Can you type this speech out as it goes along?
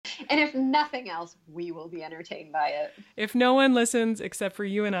And if nothing else, we will be entertained by it. If no one listens except for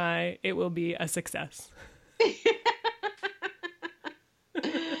you and I, it will be a success.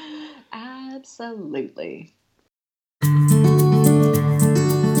 Absolutely.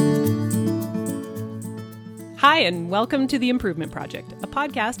 Hi, and welcome to The Improvement Project, a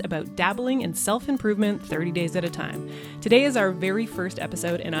podcast about dabbling in self-improvement 30 days at a time. Today is our very first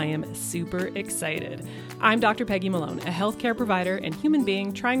episode, and I am super excited. I'm Dr. Peggy Malone, a healthcare provider and human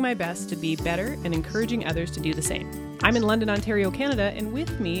being trying my best to be better and encouraging others to do the same. I'm in London, Ontario, Canada, and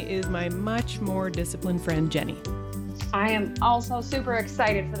with me is my much more disciplined friend, Jenny. I am also super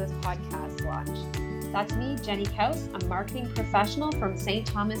excited for this podcast launch. That's me, Jenny Couse, a marketing professional from St.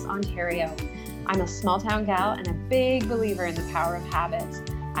 Thomas, Ontario. I'm a small town gal and a big believer in the power of habits.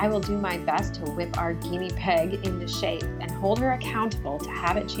 I will do my best to whip our guinea pig into shape and hold her accountable to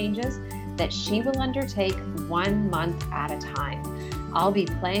habit changes that she will undertake 1 month at a time. I'll be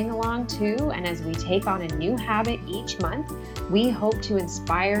playing along too, and as we take on a new habit each month, we hope to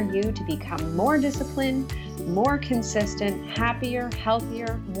inspire you to become more disciplined, more consistent, happier,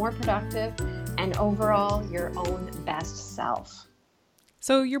 healthier, more productive, and overall your own best self.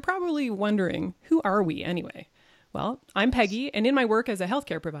 So you're probably wondering, who are we anyway? Well, I'm Peggy, and in my work as a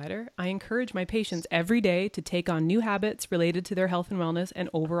healthcare provider, I encourage my patients every day to take on new habits related to their health and wellness and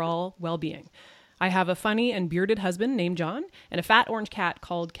overall well-being. I have a funny and bearded husband named John and a fat orange cat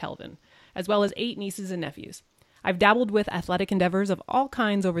called Kelvin, as well as 8 nieces and nephews. I've dabbled with athletic endeavors of all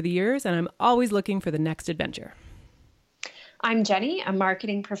kinds over the years, and I'm always looking for the next adventure. I'm Jenny, a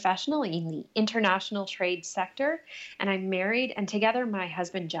marketing professional in the international trade sector, and I'm married, and together my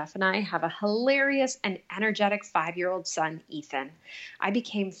husband Jeff and I have a hilarious and energetic 5-year-old son, Ethan. I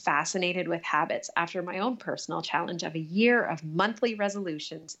became fascinated with habits after my own personal challenge of a year of monthly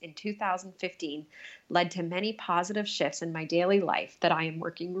resolutions in 2015 led to many positive shifts in my daily life that I am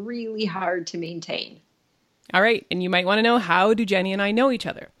working really hard to maintain. All right, and you might want to know, how do Jenny and I know each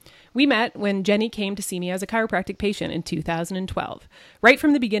other? We met when Jenny came to see me as a chiropractic patient in 2012. Right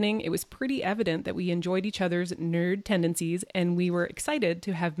from the beginning, it was pretty evident that we enjoyed each other's nerd tendencies, and we were excited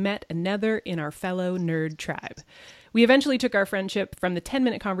to have met another in our fellow nerd tribe. We eventually took our friendship from the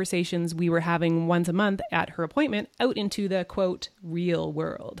 10-minute conversations we were having once a month at her appointment out into the, quote, real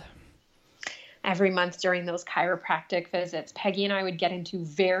world. Every month during those chiropractic visits, Peggy and I would get into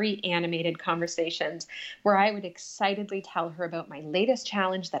very animated conversations where I would excitedly tell her about my latest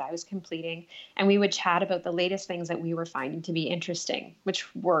challenge that I was completing, and we would chat about the latest things that we were finding to be interesting,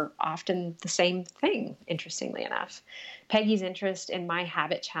 which were often the same thing, interestingly enough. Peggy's interest in my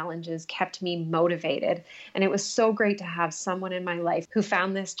habit challenges kept me motivated, and it was so great to have someone in my life who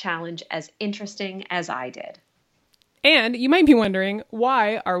found this challenge as interesting as I did. And you might be wondering,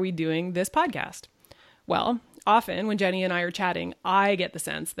 why are we doing this podcast? Well, often when Jenny and I are chatting, I get the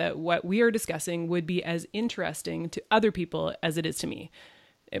sense that what we are discussing would be as interesting to other people as it is to me.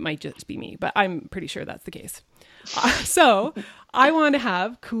 It might just be me, but I'm pretty sure that's the case. So I want to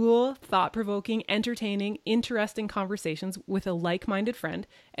have cool, thought-provoking, entertaining, interesting conversations with a like-minded friend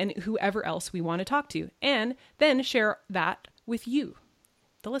and whoever else we want to talk to, and then share that with you,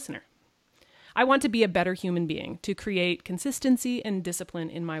 the listener. I want to be a better human being, to create consistency and discipline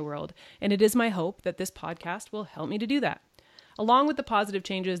in my world, and it is my hope that this podcast will help me to do that. Along with the positive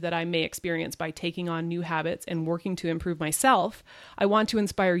changes that I may experience by taking on new habits and working to improve myself, I want to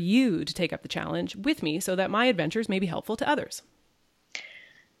inspire you to take up the challenge with me so that my adventures may be helpful to others.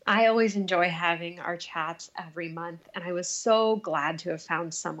 I always enjoy having our chats every month, and I was so glad to have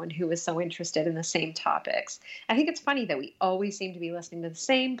found someone who was so interested in the same topics. I think it's funny that we always seem to be listening to the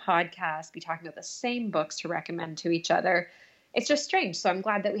same podcast, be talking about the same books to recommend to each other. It's just strange. So I'm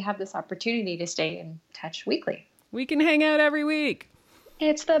glad that we have this opportunity to stay in touch weekly. We can hang out every week.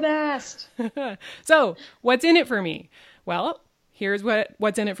 It's the best. So what's in it for me? Well, here's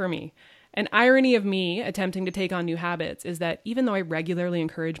what's in it for me. An irony of me attempting to take on new habits is that even though I regularly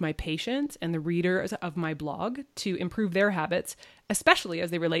encourage my patients and the readers of my blog to improve their habits, especially as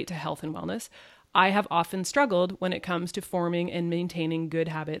they relate to health and wellness, I have often struggled when it comes to forming and maintaining good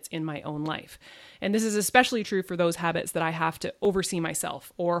habits in my own life. And this is especially true for those habits that I have to oversee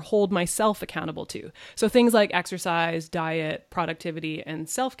myself or hold myself accountable to. So things like exercise, diet, productivity, and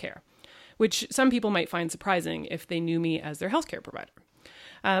self-care, which some people might find surprising if they knew me as their healthcare provider.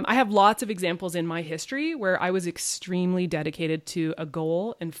 I have lots of examples in my history where I was extremely dedicated to a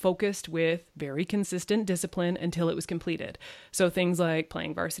goal and focused with very consistent discipline until it was completed. So things like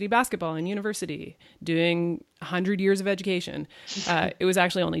playing varsity basketball in university, doing 100 years of education. It was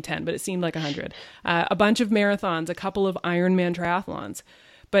actually only 10, but it seemed like 100. A bunch of marathons, a couple of Ironman triathlons.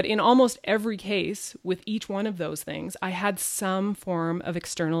 But in almost every case, with each one of those things, I had some form of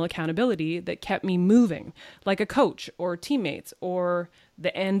external accountability that kept me moving, like a coach or teammates or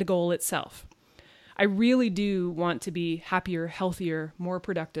the end goal itself. I really do want to be happier, healthier, more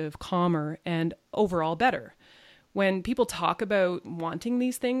productive, calmer, and overall better. When people talk about wanting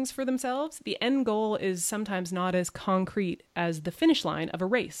these things for themselves, the end goal is sometimes not as concrete as the finish line of a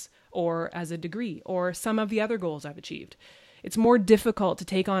race or as a degree or some of the other goals I've achieved. It's more difficult to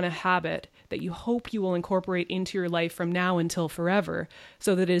take on a habit that you hope you will incorporate into your life from now until forever,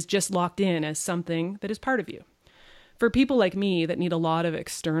 so that it is just locked in as something that is part of you. For people like me that need a lot of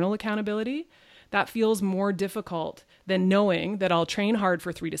external accountability, that feels more difficult than knowing that I'll train hard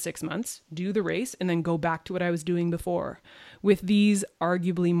for 3 to 6 months, do the race, and then go back to what I was doing before. With these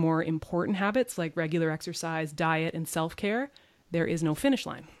arguably more important habits like regular exercise, diet, and self-care, there is no finish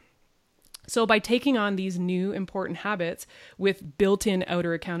line. So by taking on these new important habits with built-in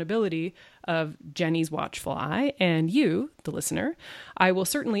outer accountability of Jenny's watchful eye and you, the listener, I will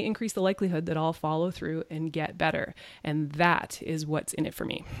certainly increase the likelihood that I'll follow through and get better. And that is what's in it for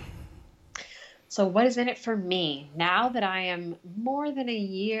me. So what is in it for me now that I am more than a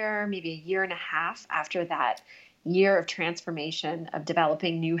year, maybe a year and a half after that year of transformation of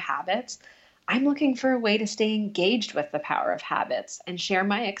developing new habits? I'm looking for a way to stay engaged with the power of habits and share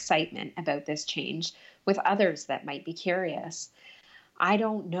my excitement about this change with others that might be curious. I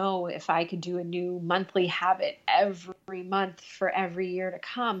don't know if I could do a new monthly habit every month for every year to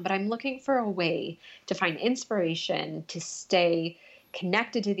come, but I'm looking for a way to find inspiration to stay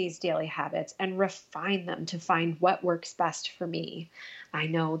connected to these daily habits and refine them to find what works best for me. I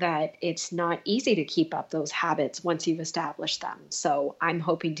know that it's not easy to keep up those habits once you've established them. So I'm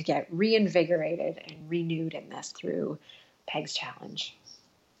hoping to get reinvigorated and renewed in this through Peg's challenge.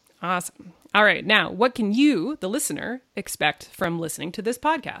 Awesome. All right. Now, what can you, the listener, expect from listening to this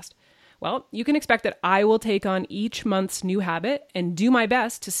podcast? Well, you can expect that I will take on each month's new habit and do my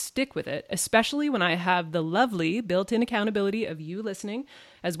best to stick with it, especially when I have the lovely built-in accountability of you listening,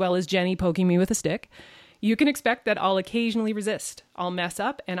 as well as Jenny poking me with a stick. You can expect that I'll occasionally resist, I'll mess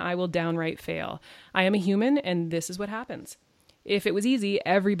up, and I will downright fail. I am a human, and this is what happens. If it was easy,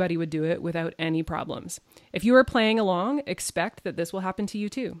 everybody would do it without any problems. If you are playing along, expect that this will happen to you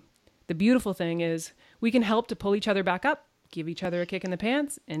too. The beautiful thing is we can help to pull each other back up, give each other a kick in the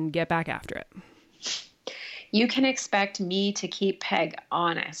pants, and get back after it. You can expect me to keep Peg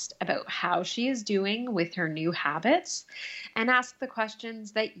honest about how she is doing with her new habits and ask the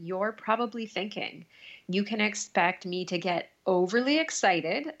questions that you're probably thinking. You can expect me to get overly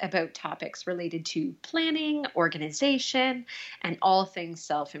excited about topics related to planning, organization, and all things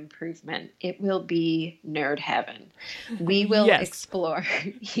self-improvement. It will be nerd heaven. We will explore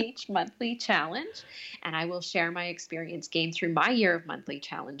each monthly challenge, and I will share my experience gained through my year of monthly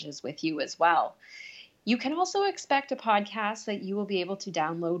challenges with you as well. You can also expect a podcast that you will be able to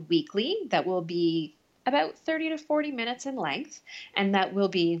download weekly that will be about 30 to 40 minutes in length, and that will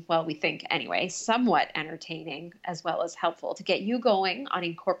be, well, we think anyway, somewhat entertaining as well as helpful to get you going on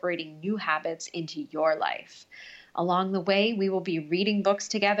incorporating new habits into your life. Along the way, we will be reading books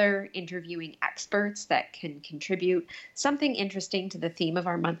together, interviewing experts that can contribute something interesting to the theme of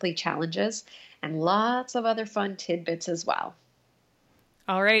our monthly challenges, and lots of other fun tidbits as well.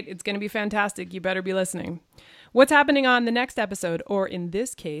 All right, it's going to be fantastic. You better be listening. What's happening on the next episode, or in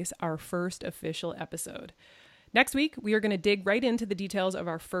this case, our first official episode? Next week, we are going to dig right into the details of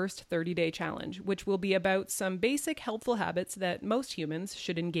our first 30-day challenge, which will be about some basic helpful habits that most humans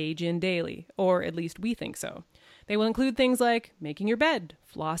should engage in daily, or at least we think so. They will include things like making your bed,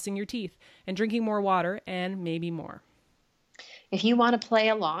 flossing your teeth, and drinking more water, and maybe more. If you want to play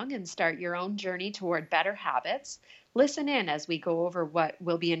along and start your own journey toward better habits, listen in as we go over what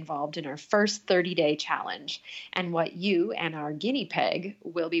will be involved in our first 30-day challenge and what you and our guinea pig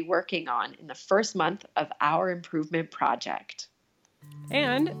will be working on in the first month of our improvement project.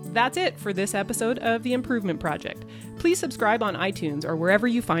 And that's it for this episode of The Improvement Project. Please subscribe on iTunes or wherever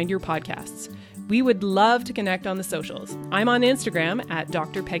you find your podcasts. We would love to connect on the socials. I'm on Instagram at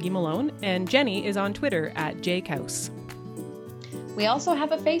Dr. Peggy Malone, and Jenny is on Twitter at Couse. We also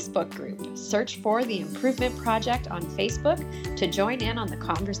have a Facebook group. Search for The Improvement Project on Facebook to join in on the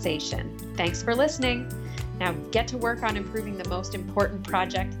conversation. Thanks for listening. Now get to work on improving the most important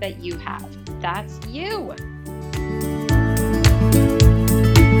project that you have. That's you.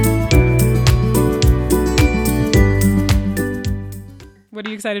 What are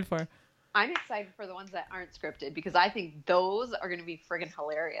you excited for? I'm excited for the ones that aren't scripted because I think those are going to be friggin'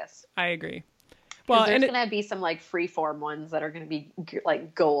 hilarious. I agree. Well, there's going to be some like free form ones that are going to be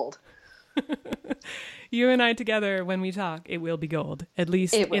like gold. You and I together, when we talk, it will be gold, at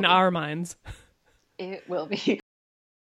least in our minds. It will be.